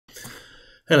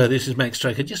Hello, this is Max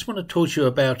Drake. I just want to talk to you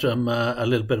about a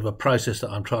little bit of a process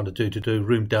that I'm trying to do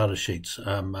room data sheets.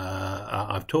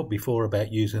 I've talked before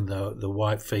about using the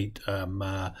Whitefeet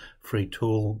free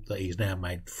tool that he's now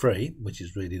made free, which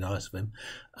is really nice of him.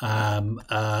 And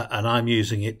I'm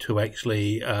using it to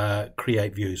actually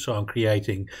create views. So I'm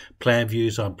creating plan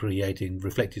views, I'm creating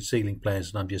reflected ceiling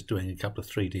plans, and I'm just doing a couple of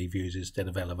 3D views instead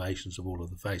of elevations of all of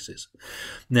the faces.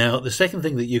 Now, the second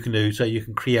thing that you can do, so you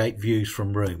can create views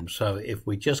from rooms. So if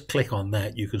we just click on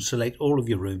that, you can select all of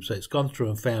your rooms. So it's gone through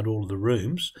and found all of the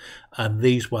rooms, and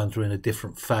these ones are in a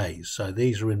different phase. So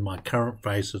these are in my current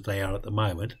phase as they are at the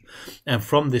moment. And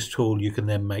from this tool, you can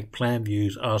then make plan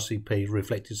views, RCP,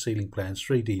 reflected ceiling plans,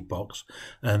 3D box,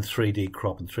 and 3D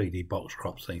crop and 3D box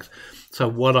crop things. So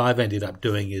what I've ended up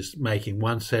doing is making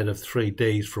one set of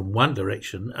 3Ds from one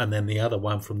direction and then the other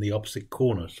one from the opposite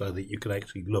corner so that you can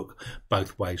actually look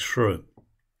both ways through.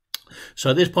 So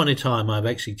at this point in time, I've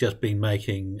actually just been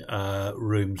making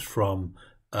rooms from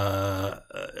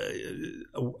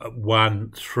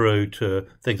one through to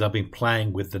things. I've been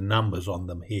playing with the numbers on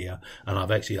them here, and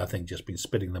I've actually, I think, just been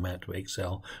spitting them out to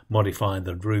Excel, modifying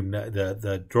the room,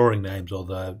 the drawing names or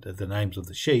the names of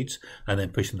the sheets, and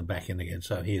then pushing them back in again.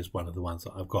 So here's one of the ones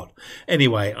that I've got.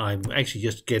 Anyway, I'm actually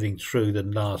just getting through the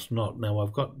last knot. Now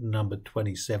I've got number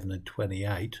 27 and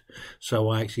 28, so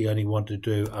I actually only want to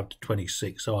do up to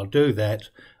 26. So I'll do that.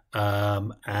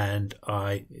 And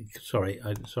sorry,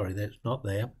 that's not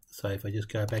there. So if I just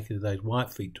go back into those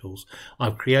Whitefeet tools,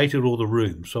 I've created all the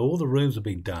rooms. So all the rooms have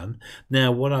been done.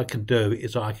 Now what I can do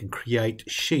is I can create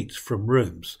sheets from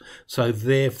rooms. So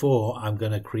therefore I'm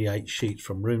going to create sheets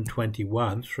from room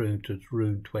 21 through to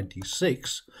room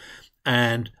 26.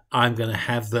 And I'm going to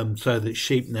have them so that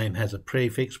sheet name has a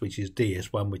prefix, which is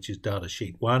DS1, which is data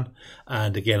sheet 1.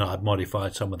 And again, I've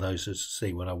modified some of those to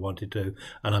see what I wanted to.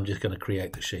 And I'm just going to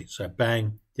create the sheet. So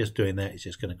bang, just doing that is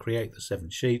just going to create the 7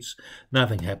 sheets.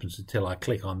 Nothing happens until I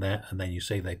click on that, and then you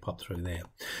see they pop through there.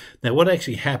 Now, what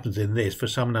actually happens in this, for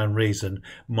some unknown reason,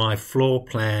 my floor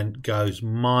plan goes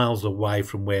miles away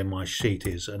from where my sheet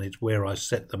is, and it's where I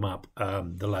set them up,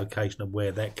 the location of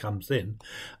where that comes in.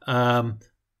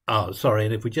 Oh, sorry,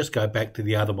 and if we just go back to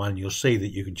the other one, you'll see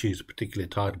that you can choose a particular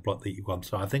title block that you want.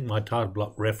 So I think my title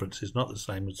block reference is not the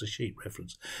same as the sheet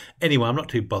reference. Anyway, I'm not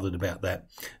too bothered about that.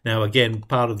 Now, again,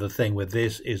 part of the thing with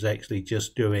this is actually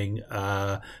just doing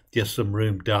just some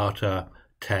room data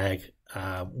tag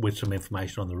with some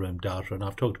information on the room data, and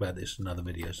I've talked about this in another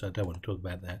video, so I don't want to talk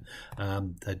about that.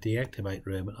 The deactivate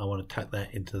room, I want to tuck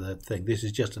that into the thing. This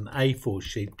is just an A4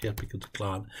 sheet, just because the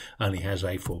client only has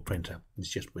A4 printer. It's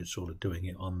just we're sort of doing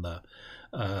it on the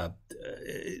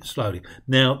slowly.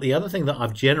 Now, the other thing that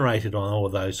I've generated on all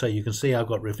of those, so you can see I've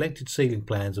got reflected ceiling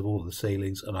plans of all the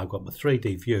ceilings, and I've got my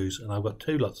 3D views, and I've got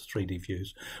 2 lots of 3D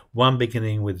views, one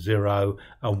beginning with 0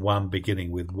 and one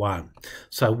beginning with 1.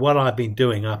 So what I've been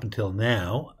doing up until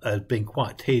now has been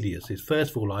quite tedious. Is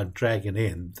first of all, I'm dragging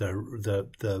in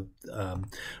the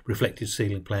reflected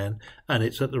ceiling plan, and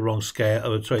it's at the wrong scale.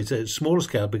 Oh, sorry, it's a smaller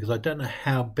scale because I don't know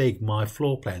how big my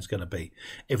floor plan is going to be.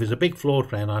 If it's a big floor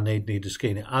plan, I need to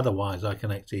skin it. Otherwise, I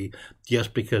can actually,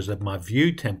 just because of my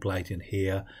view template in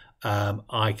here,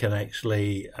 I can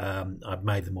actually, I've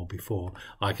made them all before,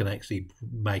 I can actually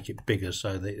make it bigger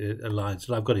so that it aligns.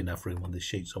 And I've got enough room on this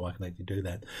sheet so I can actually do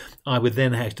that. I would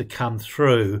then have to come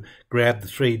through, grab the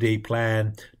 3D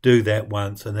plan, do that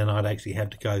once, and then I'd actually have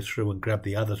to go through and grab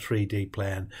the other 3D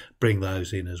plan, bring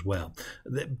those in as well.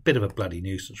 A bit of a bloody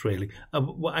nuisance, really.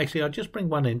 Well, actually, I'll just bring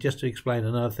one in just to explain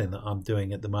another thing that I'm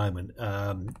doing at the moment,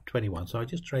 21. So I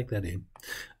just drag that in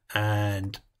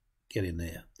and get in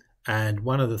there. And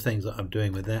one of the things that I'm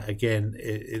doing with that, again,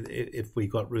 if we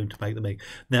got room to make them big.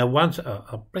 Now, once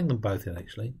I'll bring them both in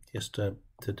actually, just to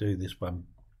do this one.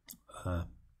 So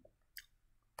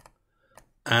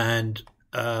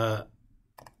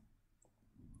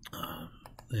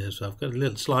I've got a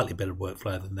little slightly better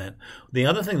workflow than that. The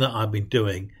other thing that I've been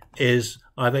doing is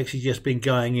I've actually just been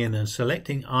going in and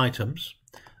selecting items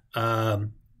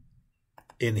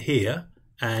in here,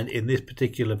 and in this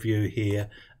particular view here,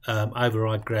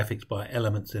 override graphics by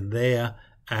elements in there,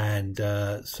 and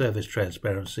surface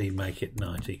transparency, make it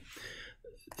 90.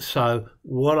 So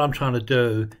what I'm trying to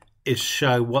do is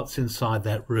show what's inside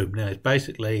that room. Now, it's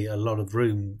basically a lot of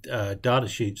room data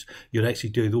sheets. You'd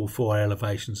actually do all 4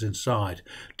 elevations inside.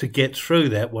 To get through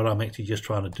that, what I'm actually just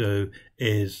trying to do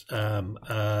is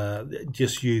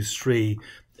just use the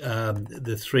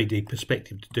 3D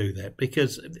perspective to do that,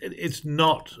 because it's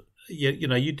not, you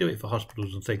know, you do it for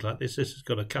hospitals and things like this. This has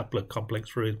got a couple of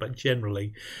complex rooms, but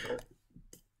generally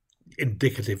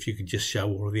indicative, you can just show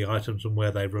all of the items and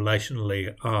where they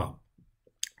relationally are.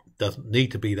 doesn't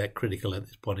need to be that critical at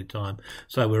this point in time.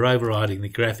 So we're overriding the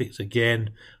graphics again.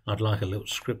 I'd like a little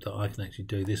script that I can actually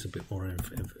do this a bit more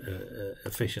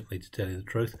efficiently, to tell you the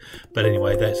truth. But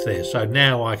anyway, that's there. So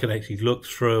now I can actually look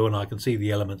through and I can see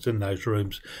the elements in those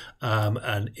rooms,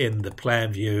 and in the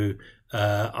plan view,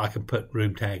 I can put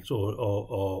room tags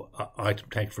or item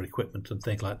tags for equipment and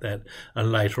things like that.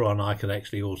 And later on, I can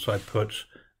actually also put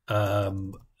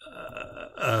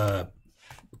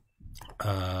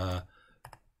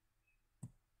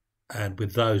and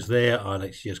with those there, I'll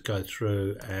actually just go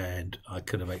through, and I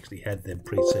could have actually had them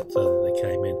preset so that they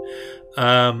came in.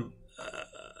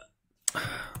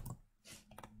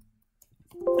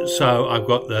 So I've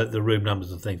got the room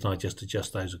numbers and things, and I just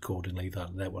adjust those accordingly.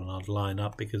 That one I'd line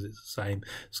up because it's the same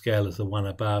scale as the one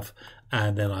above.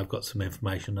 And then I've got some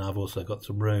information. I've also got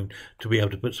some room to be able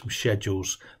to put some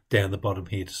schedules down the bottom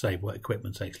here to say what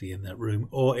equipment's actually in that room,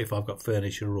 or if I've got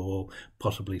furniture or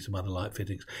possibly some other light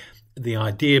fittings. The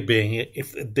idea being,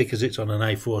 because it's on an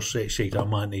A4 sheet, I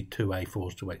might need 2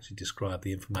 A4s to actually describe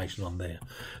the information on there.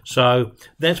 So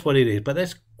that's what it is. But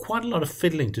that's quite a lot of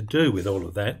fiddling to do with all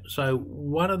of that. So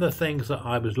one of the things that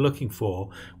I was looking for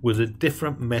was a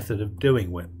different method of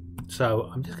doing it. So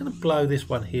I'm just going to blow this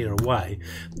one here away.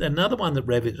 Another one that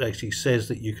Revit actually says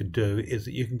that you can do is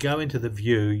that you can go into the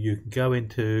view, you can go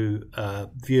into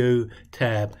view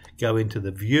tab, go into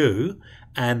the view,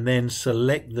 and then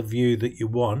select the view that you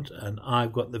want. And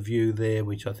I've got the view there,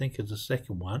 which I think is the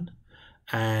second one.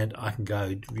 And I can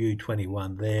go view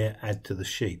 21 there, add to the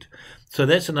sheet. So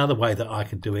that's another way that I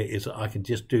can do it, is I can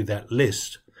just do that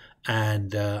list.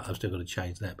 And I've still got to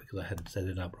change that because I hadn't set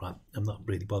it up right. I'm not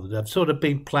really bothered. I've sort of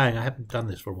been playing. I haven't done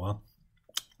this for a while.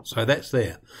 So that's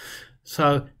there.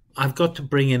 So I've got to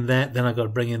bring in that, then I've got to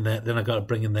bring in that, then I've got to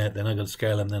bring in that, then I've got to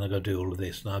scale them, then I've got to do all of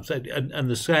this. And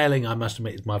the scaling, I must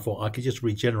admit, is my fault. I could just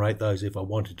regenerate those if I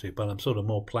wanted to, but I'm sort of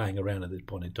more playing around at this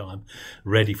point in time,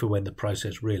 ready for when the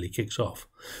process really kicks off.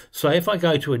 So if I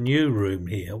go to a new room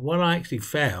here, what I actually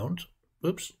found,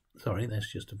 oops, sorry,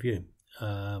 that's just a view.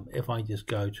 If I just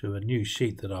go to a new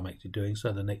sheet that I'm actually doing,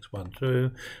 so the next one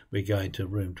through, we're going to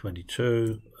room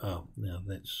 22. Oh, now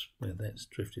that's where that's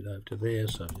drifted over to there,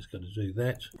 so I'm just going to do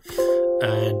that.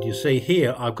 And you see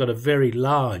here, I've got a very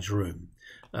large room.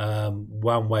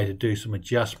 One way to do some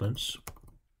adjustments,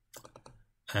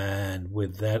 and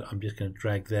with that, I'm just going to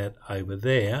drag that over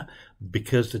there.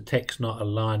 Because the text's not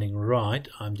aligning right,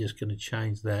 I'm just going to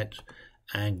change that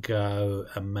and go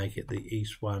and make it the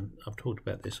east one. I've talked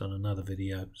about this on another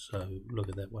video, so look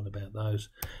at that one about those.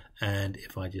 And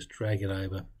if I just drag it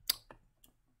over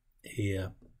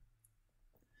here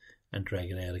and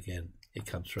drag it out again, it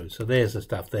comes through. So there's the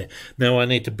stuff there. Now I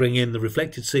need to bring in the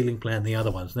reflected ceiling plan, the other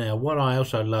ones. Now what I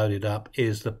also loaded up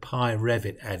is the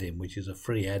pyRevit add-in, which is a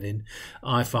free add-in.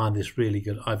 I find this really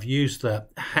good. I've used the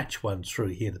hatch ones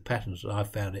through here, the patterns, and I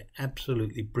found it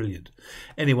absolutely brilliant.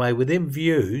 Anyway, within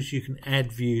views, you can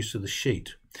add views to the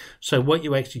sheet. So what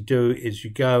you actually do is you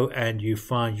go and you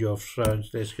find your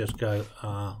zones. Let's just go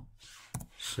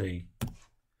RC.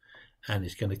 And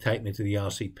it's going to take me to the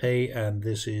RCP, and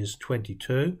this is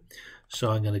 22.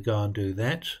 So I'm going to go and do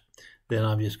that. Then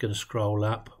I'm just going to scroll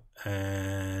up,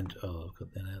 and I've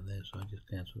got that out there, so I just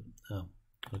cancel it. I'll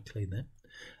clean that.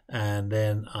 And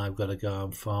then I've got to go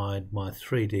and find my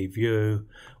 3D view,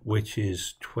 which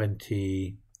is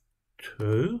 22.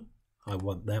 I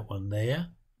want that one there.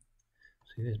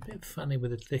 See, it's a bit funny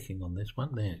with the clicking on this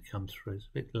one. There it comes through. It's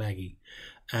a bit laggy.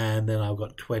 And then I've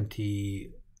got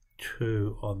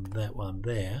 22 on that one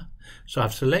there. So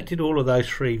I've selected all of those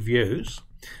 3 views,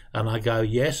 and I go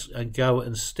yes and go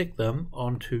and stick them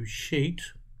onto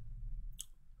sheet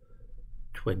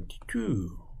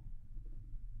 22.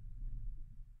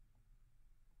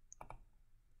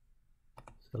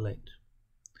 Select.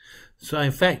 So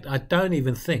in fact, I don't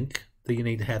even think that you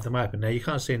need to have them open. Now you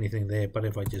can't see anything there, but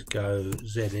if I just go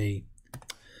ZE,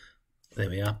 there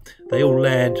we are. They all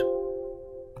land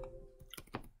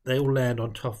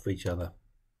on top of each other.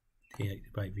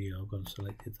 Deactivate view. I've got to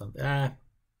select it.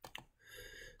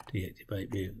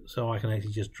 Deactivate view. So I can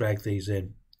actually just drag these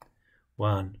in.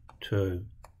 1, 2,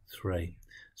 3.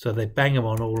 So they bang them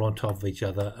all on top of each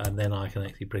other, and then I can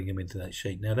actually bring them into that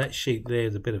sheet. Now that sheet there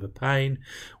is a bit of a pain.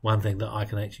 One thing that I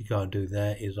can actually go and do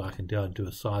there is I can go and do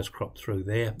a size crop through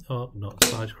there. Oh, not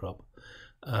size crop.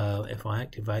 If I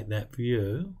activate that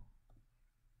view,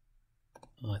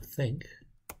 I think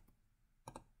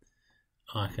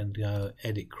I can go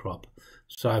edit crop.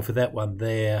 So for that one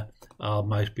there, I'll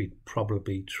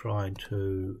probably trying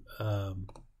to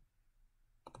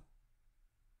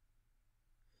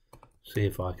see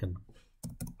if I can.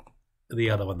 The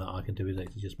other one that I can do is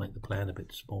actually just make the plan a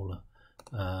bit smaller.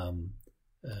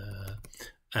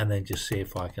 and then just see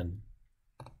if I can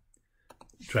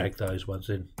drag those ones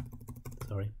in.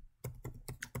 Sorry,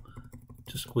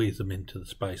 just squeeze them into the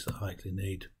space that I actually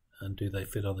need. And do they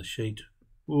fit on the sheet?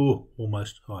 Oh,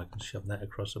 almost. Oh, I can shove that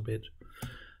across a bit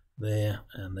there,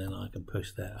 and then I can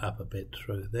push that up a bit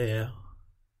through there,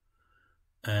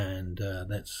 and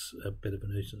that's a bit of a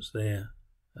nuisance there,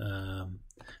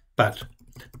 but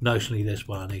notionally that's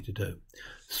what I need to do.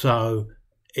 So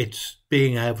it's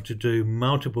being able to do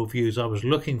multiple views. I was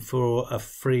looking for a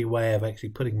free way of actually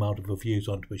putting multiple views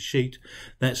onto a sheet.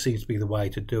 That seems to be the way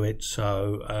to do it.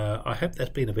 So I hope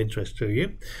that's been of interest to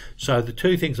you. So the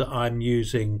two things that I'm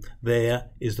using there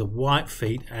is the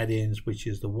Whitefeet add-ins, which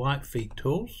is the Whitefeet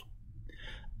tools,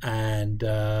 and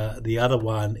the other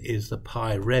one is the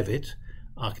pyRevit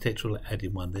architectural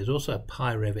add-in one. There's also a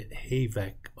pyRevit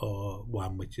HVAC or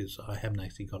one, which is I haven't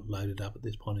actually got loaded up at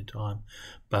this point in time,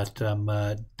 but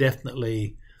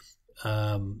definitely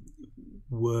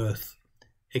worth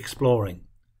exploring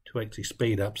to actually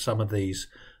speed up some of these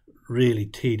really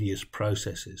tedious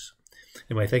processes.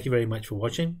 Anyway, thank you very much for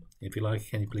watching. If you like,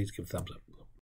 can you please give a thumbs up?